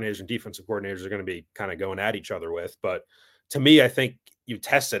offensive coordinators and defensive coordinators are going to be kind of going at each other with. But to me, I think you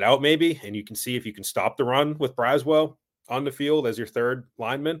test it out maybe, and you can see if you can stop the run with Braswell on the field as your third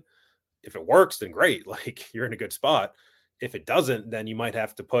lineman. If it works, then great. Like you're in a good spot. If it doesn't, then you might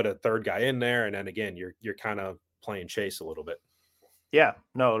have to put a third guy in there. And then again, you're kind of playing chase a little bit. Yeah,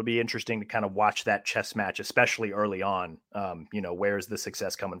 no, it'll be interesting to kind of watch that chess match, especially early on. Where's the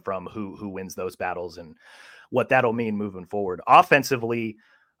success coming from? Who wins those battles, and what that'll mean moving forward. Offensively,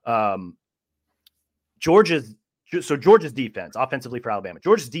 Georgia's defense, offensively for Alabama,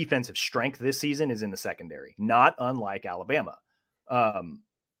 Georgia's defensive strength this season is in the secondary, not unlike Alabama.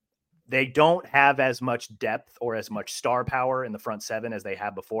 They don't have as much depth or as much star power in the front seven as they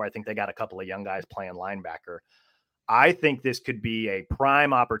had before. I think they got a couple of young guys playing linebacker. I think this could be a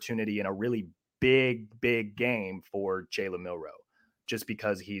prime opportunity in a really big game for Jalen Milroe, just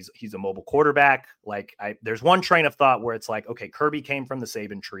because he's a mobile quarterback. Like there's one train of thought where it's like, okay, Kirby came from the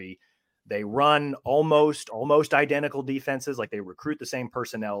Saban tree. They run almost identical defenses. Like they recruit the same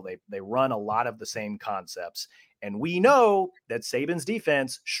personnel. They run a lot of the same concepts. And we know that Saban's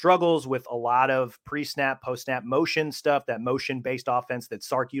defense struggles with a lot of pre-snap, post-snap motion stuff, that motion-based offense that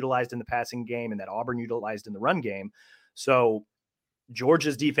Sark utilized in the passing game and that Auburn utilized in the run game. So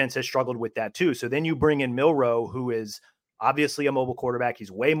Georgia's defense has struggled with that too. So then you bring in Milroe, who is obviously a mobile quarterback.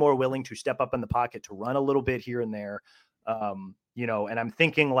 He's way more willing to step up in the pocket, to run a little bit here and there. And I'm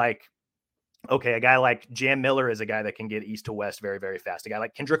thinking like, okay, a guy like Jam Miller is a guy that can get east to west very, very fast. A guy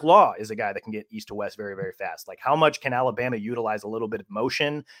like Kendrick Law is a guy that can get east to west very, very fast. Like how much can Alabama utilize a little bit of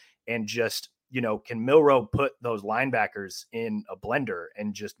motion and just, can Milroe put those linebackers in a blender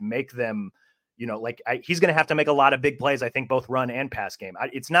and just make them, he's going to have to make a lot of big plays, I think, both run and pass game.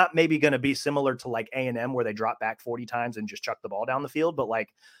 It's not maybe going to be similar to like A&M where they drop back 40 times and just chuck the ball down the field. But like,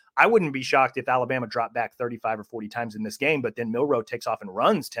 I wouldn't be shocked if Alabama dropped back 35 or 40 times in this game, but then Milroe takes off and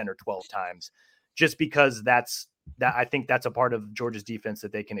runs 10 or 12 times, just because I think that's a part of Georgia's defense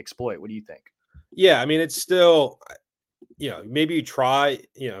that they can exploit. What do you think? Yeah. I mean, it's still, maybe you try,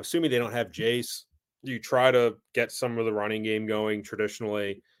 assuming they don't have Jace, you try to get some of the running game going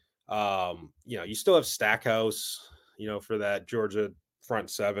traditionally. You still have Stackhouse, for that Georgia front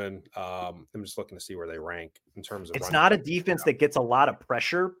seven. I'm just looking to see where they rank in terms of. It's not a defense that gets a lot of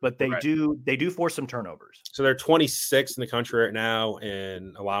pressure, but they do force some turnovers. So they're 26th in the country right now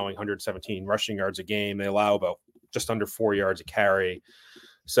in allowing 117 rushing yards a game. They allow about just under 4 yards a carry.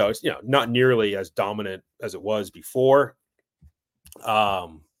 So it's not nearly as dominant as it was before. But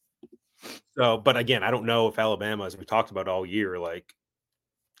again, I don't know if Alabama, as we talked about all year, like,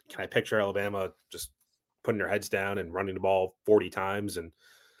 can I picture Alabama just putting their heads down and running the ball 40 times and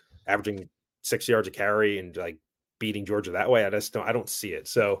averaging 6 yards a carry and like beating Georgia that way? I don't see it.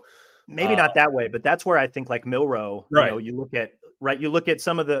 So maybe not that way, but that's where I think like Milroe, you look at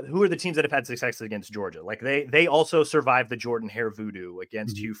some of who are the teams that have had success against Georgia. Like they also survived the Jordan Hare voodoo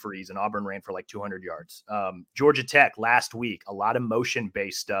against Hugh Freeze, and Auburn ran for like 200 yards. Georgia Tech last week, a lot of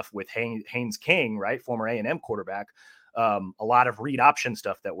motion-based stuff with Haynes King, right? Former A&M quarterback. A lot of read option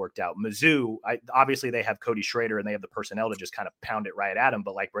stuff that worked out. Mizzou, obviously they have Cody Schrader and they have the personnel to just kind of pound it right at him.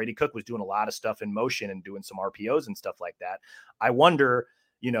 But like Brady Cook was doing a lot of stuff in motion and doing some RPOs and stuff like that. I wonder,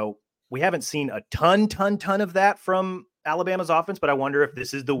 we haven't seen a ton of that from Alabama's offense, but I wonder if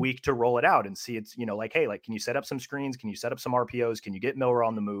this is the week to roll it out and see it's, can you set up some screens? Can you set up some RPOs? Can you get Miller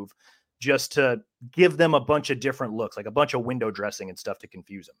on the move just to give them a bunch of different looks, like a bunch of window dressing and stuff to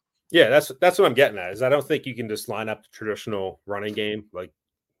confuse them? Yeah, that's what I'm getting at. Is I don't think you can just line up the traditional running game like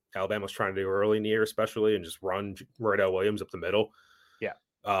Alabama's trying to do early in the year, especially, and just run Rodell Williams up the middle. Yeah,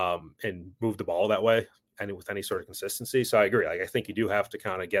 and move the ball that way, and with any sort of consistency. So I agree. Like I think you do have to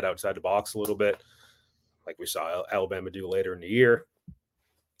kind of get outside the box a little bit, like we saw Alabama do later in the year.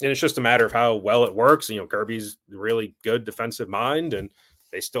 And it's just a matter of how well it works. Kirby's a really good defensive mind, and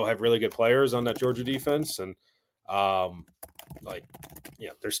they still have really good players on that Georgia defense, and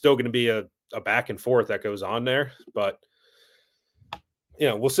there's still going to be a back and forth that goes on there, but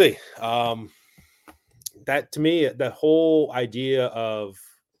we'll see. that to me, the whole idea of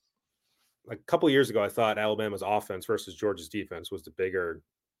like a couple of years ago, I thought Alabama's offense versus Georgia's defense was the bigger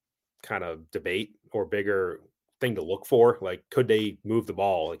kind of debate or bigger thing to look for. Like, could they move the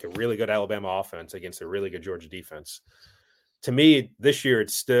ball? Like a really good Alabama offense against a really good Georgia defense. To me, this year,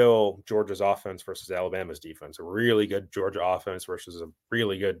 it's still Georgia's offense versus Alabama's defense, a really good Georgia offense versus a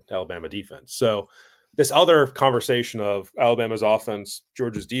really good Alabama defense. So this other conversation of Alabama's offense,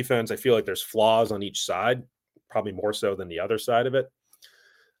 Georgia's defense, I feel like there's flaws on each side, probably more so than the other side of it.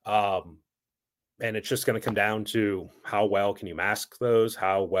 And it's just going to come down to how well can you mask those?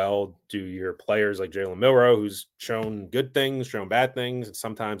 How well do your players like Jalen Milroe, who's shown good things, shown bad things, and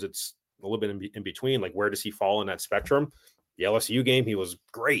sometimes it's a little bit in between. Like, where does he fall in that spectrum? The LSU game, he was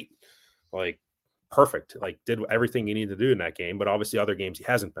great, like perfect, like did everything he needed to do in that game. But obviously, other games he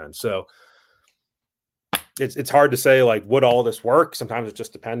hasn't been. So it's hard to say like would all this work. Sometimes it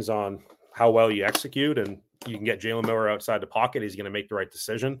just depends on how well you execute, and you can get Jalen Milroe outside the pocket. He's going to make the right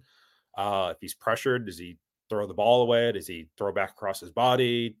decision. If he's pressured, does he throw the ball away? Does he throw back across his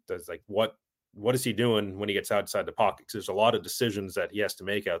body? Does like what is he doing when he gets outside the pocket? Because there's a lot of decisions that he has to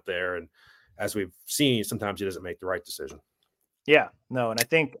make out there, and as we've seen, sometimes he doesn't make the right decision. Yeah, no, and I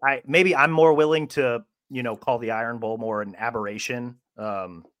think I'm more willing to call the Iron Bowl more an aberration.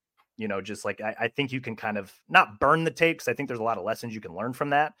 Just like I think you can kind of not burn the tape, because I think there's a lot of lessons you can learn from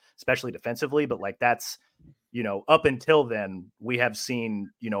that, especially defensively. But like that's up until then, we have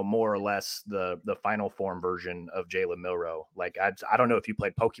seen, more or less the final form version of Jalen Milroe. Like, I don't know if you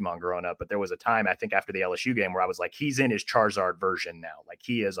played Pokemon growing up, but there was a time, I think after the LSU game, where I was like, he's in his Charizard version now. Like,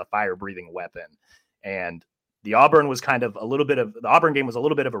 he is a fire breathing weapon. And the Auburn was kind of the Auburn game was a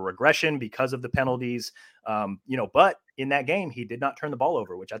little bit of a regression because of the penalties. But in that game, he did not turn the ball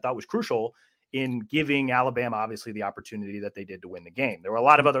over, which I thought was crucial in giving Alabama, obviously, the opportunity that they did to win the game. There were a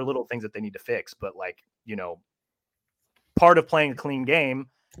lot of other little things that they need to fix, but part of playing a clean game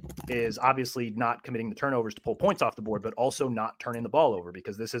is obviously not committing the turnovers to pull points off the board, but also not turning the ball over,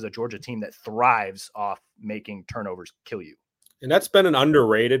 because this is a Georgia team that thrives off making turnovers kill you. And that's been an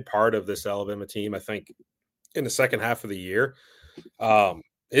underrated part of this Alabama team, I think, in the second half of the year,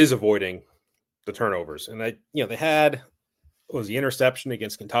 is avoiding the turnovers. And they had the interception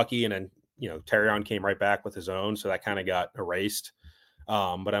against Kentucky, and then Terrion came right back with his own, so that kind of got erased.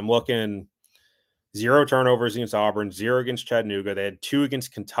 But I'm looking 0 turnovers against Auburn, 0 against Chattanooga. They had 2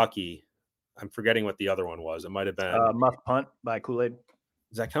 against Kentucky. I'm forgetting what the other one was. It might have been muff punt by Kool-Aid.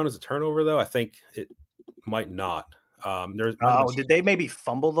 Does that count as a turnover though? I think it might not. Did they maybe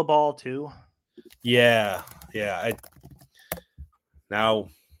fumble the ball too? Yeah. Now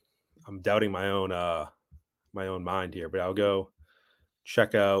I'm doubting my own mind here, but I'll go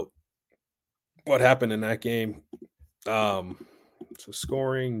check out what happened in that game. So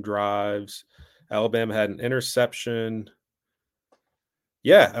scoring, drives. Alabama had an interception.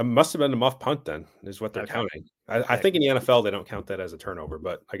 Yeah, it must have been a muff punt then, is what they're counting. I think in the NFL they don't count that as a turnover,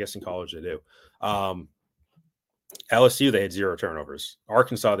 but I guess in college they do. LSU, they had 0 turnovers.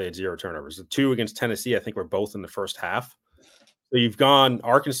 Arkansas, they had 0 turnovers. The 2 against Tennessee, I think, were both in the first half. So you've gone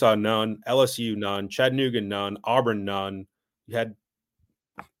Arkansas, none, LSU, none, Chattanooga, none, Auburn, none. You had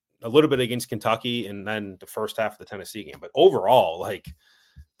a little bit against Kentucky and then the first half of the Tennessee game. But overall, like,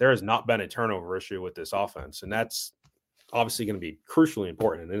 there has not been a turnover issue with this offense. And that's obviously going to be crucially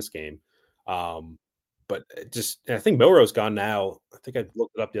important in this game. But I think Milroe's gone now. I think I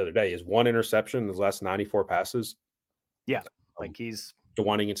looked it up the other day. He has 1 interception in his last 94 passes. Yeah. Like he's the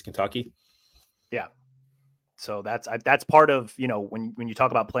one against Kentucky. Yeah. So that's part of, when you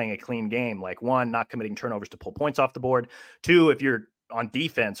talk about playing a clean game, like 1, not committing turnovers to pull points off the board. 2, if you're on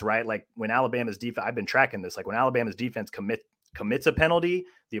defense, right? Like when Alabama's defense, I've been tracking this, like when Alabama's defense commits a penalty,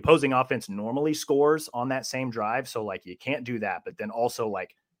 the opposing offense normally scores on that same drive. So like you can't do that, but then also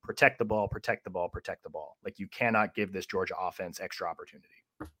like protect the ball. Like you cannot give this Georgia offense extra opportunity.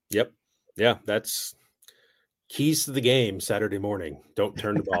 Yep. Yeah. That's keys to the game Saturday morning. Don't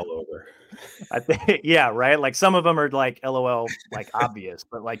turn the ball over. I think, yeah, right. Like some of them are like LOL, like obvious,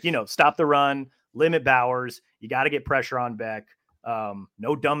 but like, stop the run, limit Bowers. You got to get pressure on Beck.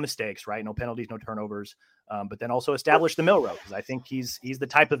 No dumb mistakes, right? No penalties, no turnovers. But then also establish the Milroe, because I think he's the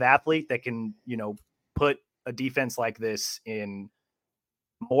type of athlete that can, put a defense like this in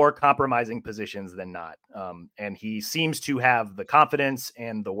more compromising positions than not. And he seems to have the confidence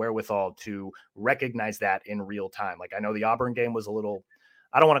and the wherewithal to recognize that in real time. Like I know the Auburn game was a little,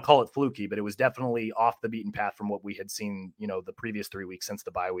 I don't want to call it fluky, but it was definitely off the beaten path from what we had seen, the previous 3 weeks since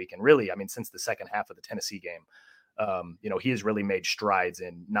the bye week. And really, I mean, since the second half of the Tennessee game. He has really made strides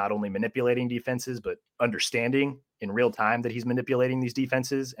in not only manipulating defenses, but understanding in real time that he's manipulating these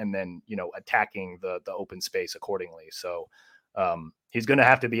defenses and then, attacking the open space accordingly. So he's going to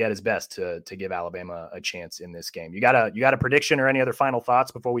have to be at his best to give Alabama a chance in this game. You got a prediction or any other final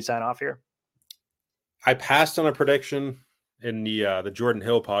thoughts before we sign off here? I passed on a prediction in the Jordan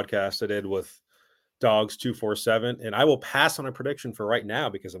Hill podcast I did with Dogs 247, and I will pass on a prediction for right now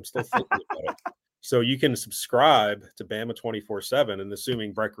because I'm still thinking about it. So you can subscribe to Bama 24/7, and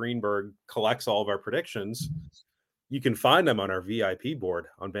assuming Brett Greenberg collects all of our predictions, you can find them on our VIP board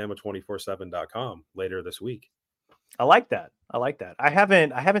on Bama247.com later this week. I like that. I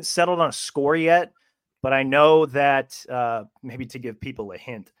haven't settled on a score yet, but I know that maybe to give people a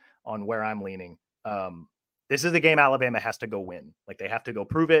hint on where I'm leaning. This is the game Alabama has to go win. Like, they have to go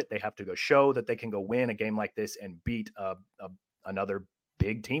prove it. They have to go show that they can go win a game like this and beat another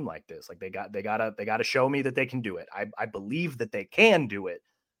big team like this. Like, they gotta show me that they can do it. I believe that they can do it,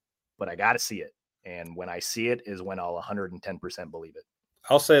 but I got to see it. And when I see it is when I'll 110% believe it.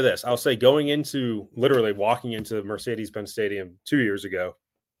 I'll say this. I'll say literally walking into Mercedes-Benz Stadium 2 years ago,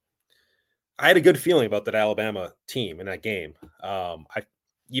 I had a good feeling about that Alabama team in that game.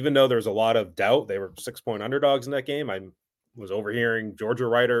 Even though there was a lot of doubt, they were 6-point underdogs in that game. I was overhearing Georgia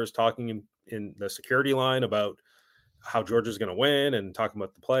writers talking in the security line about how Georgia's going to win and talking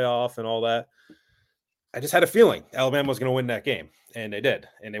about the playoff and all that. I just had a feeling Alabama was going to win that game, and they did,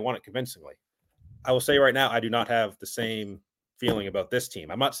 and they won it convincingly. I will say right now, I do not have the same feeling about this team.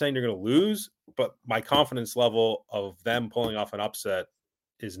 I'm not saying they're going to lose, but my confidence level of them pulling off an upset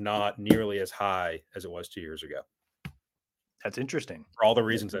is not nearly as high as it was 2 years ago. That's interesting. For all the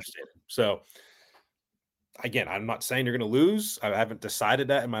reasons I've stated. So, again, I'm not saying they're going to lose. I haven't decided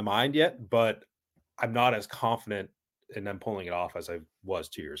that in my mind yet, but I'm not as confident in them pulling it off as I was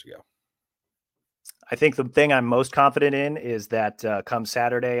 2 years ago. I think the thing I'm most confident in is that come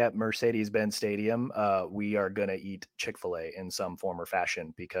Saturday at Mercedes-Benz Stadium, we are going to eat Chick-fil-A in some form or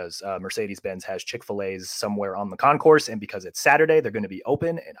fashion because Mercedes-Benz has Chick-fil-A's somewhere on the concourse. And because it's Saturday, they're going to be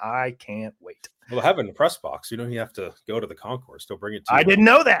open, and I can't wait. Well, they have it in the press box. You don't even have to go to the concourse. They'll bring it to you. I didn't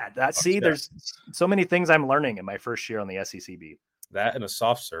know that. There's so many things I'm learning in my first year on the SEC beat. That and a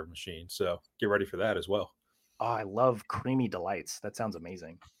soft serve machine. So get ready for that as well. Oh, I love Creamy Delights. That sounds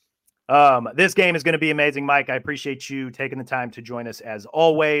amazing. This game is going to be amazing, Mike. I appreciate you taking the time to join us as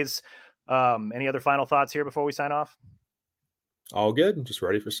always. Any other final thoughts here before we sign off? All good. I'm just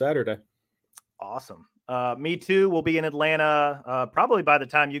ready for Saturday. Awesome. Me too. We'll be in Atlanta probably by the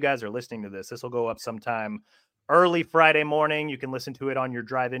time you guys are listening to this. This will go up sometime early Friday morning. You can listen to it on your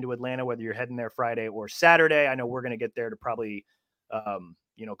drive into Atlanta, whether you're heading there Friday or Saturday. I know we're going to get there to probably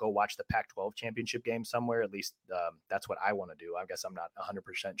go watch the Pac-12 championship game somewhere. At least that's what I want to do. I guess I'm not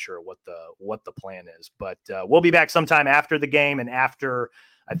 100% sure what the plan is, but we'll be back sometime after the game and after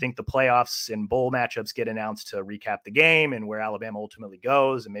I think the playoffs and bowl matchups get announced to recap the game and where Alabama ultimately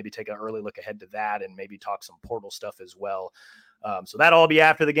goes and maybe take an early look ahead to that and maybe talk some portal stuff as well. So that'll all be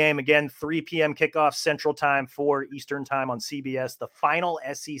after the game. Again, 3 p.m. kickoff Central Time, 4 Eastern Time on CBS. The final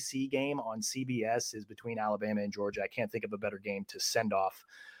SEC game on CBS is between Alabama and Georgia. I can't think of a better game to send off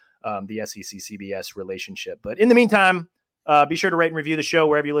the SEC-CBS relationship. But in the meantime, be sure to rate and review the show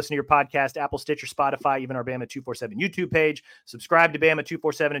wherever you listen to your podcast, Apple, Stitcher, Spotify, even our Bama 247 YouTube page. Subscribe to Bama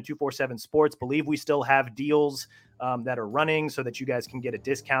 247 and 247 Sports. Believe we still have deals that are running so that you guys can get a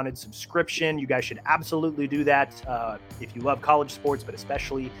discounted subscription. You guys should absolutely do that if you love college sports, but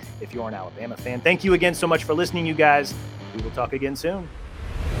especially if you're an Alabama fan. Thank you again so much for listening, you guys. We will talk again soon.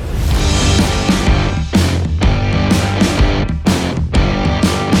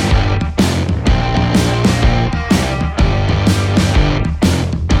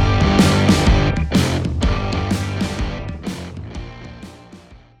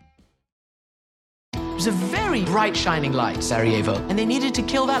 It was a very bright, shining light, Sarajevo, and they needed to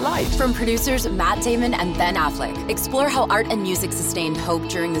kill that light. From producers Matt Damon and Ben Affleck, explore how art and music sustained hope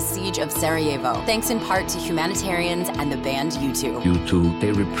during the siege of Sarajevo, thanks in part to humanitarians and the band U2. U2,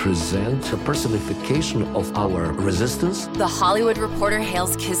 they represent a personification of our resistance. The Hollywood Reporter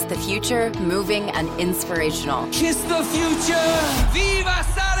hails Kiss the Future, moving and inspirational. Kiss the future! Viva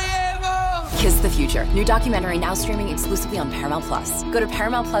Sarajevo! Kiss the Future, new documentary now streaming exclusively on Paramount Plus. Go to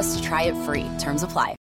Paramount Plus to try it free. Terms apply.